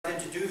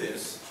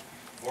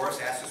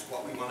Forrest asked us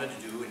what we wanted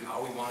to do and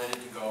how we wanted it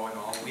to go and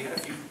all. We had a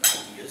few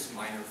ideas,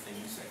 minor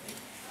things, I think,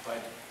 but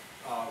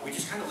we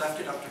just kind of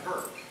left it up to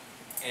her.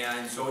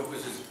 And so it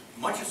was as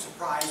much a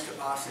surprise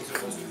to us as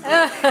it was to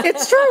her.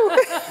 It's true.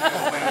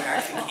 When it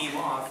actually came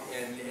off,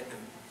 and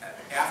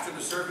after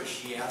the service,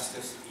 she asked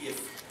us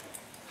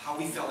how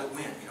we felt it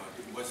went. You know,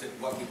 was it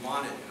what we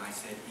wanted? And I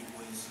said it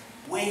was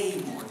way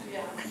more than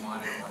what we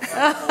wanted.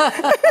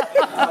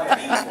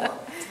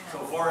 So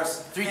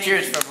Forrest, Three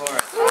cheers for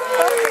Forrest.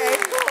 Okay,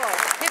 cool.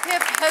 Hip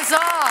hip huzzah!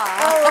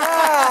 All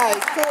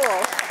right,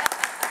 cool.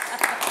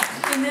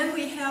 And then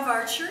we have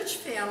our church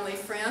family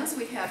friends.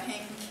 We have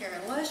Hank and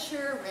Karen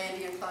Lesher,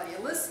 Randy and Claudia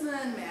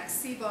Listman, Max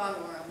Seabaugh,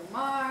 Laura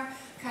Lamar,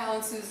 Kyle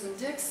and Susan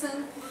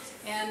Dixon.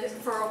 And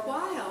for a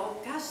while,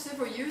 gosh,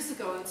 several years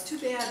ago, it's too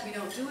bad we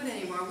don't do it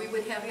anymore, we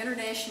would have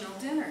international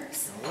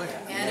dinners.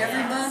 And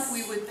every month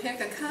we would pick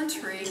a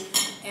country,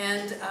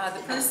 and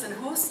the person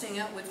hosting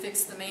it would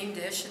fix the main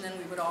dish, and then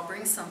we would all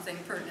bring something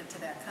pertinent to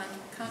that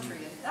country.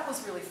 And that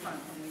was really fun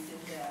when we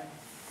did that.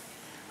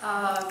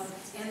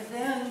 And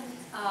then,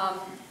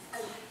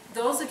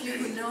 those of you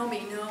who know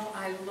me know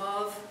I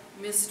love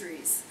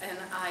mysteries, and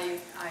I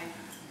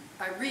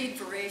read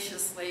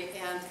voraciously,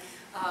 and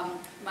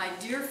my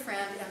dear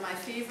friend and my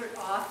favorite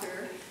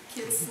author,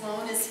 Kit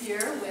Sloan, is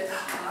here with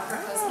her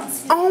husband,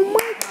 Steve. Oh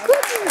my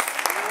goodness!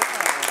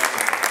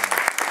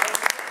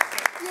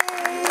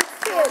 Yay,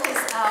 Book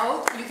is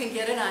out. You can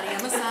get it on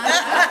Amazon.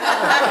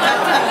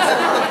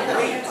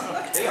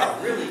 they are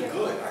really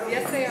good.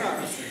 Yes, they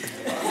are.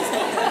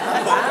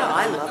 Wow,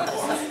 I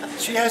love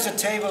this. She has a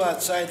table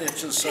outside that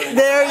she'll sign.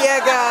 there you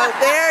go,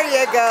 there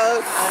you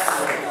go.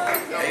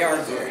 They are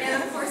good.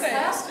 And of course,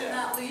 last but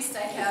not least,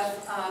 I have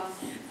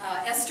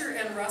Esther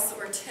and Russ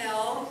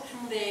Ortel.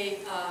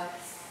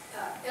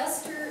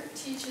 Esther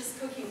teaches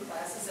cooking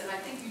classes, and I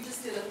think you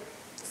just did a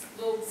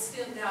little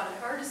stint down at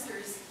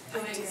Hardister's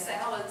doing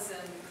salads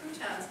and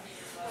croutons.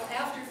 Well,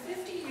 after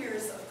 50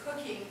 years of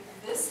cooking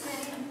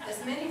as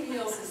many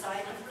meals as I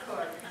have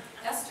cooked,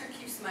 Esther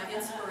keeps my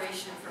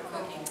inspiration for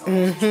cooking.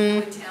 She's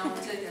really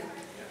talented, and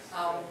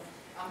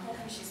I'm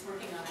hoping she's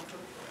working on a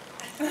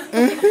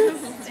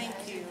cookbook.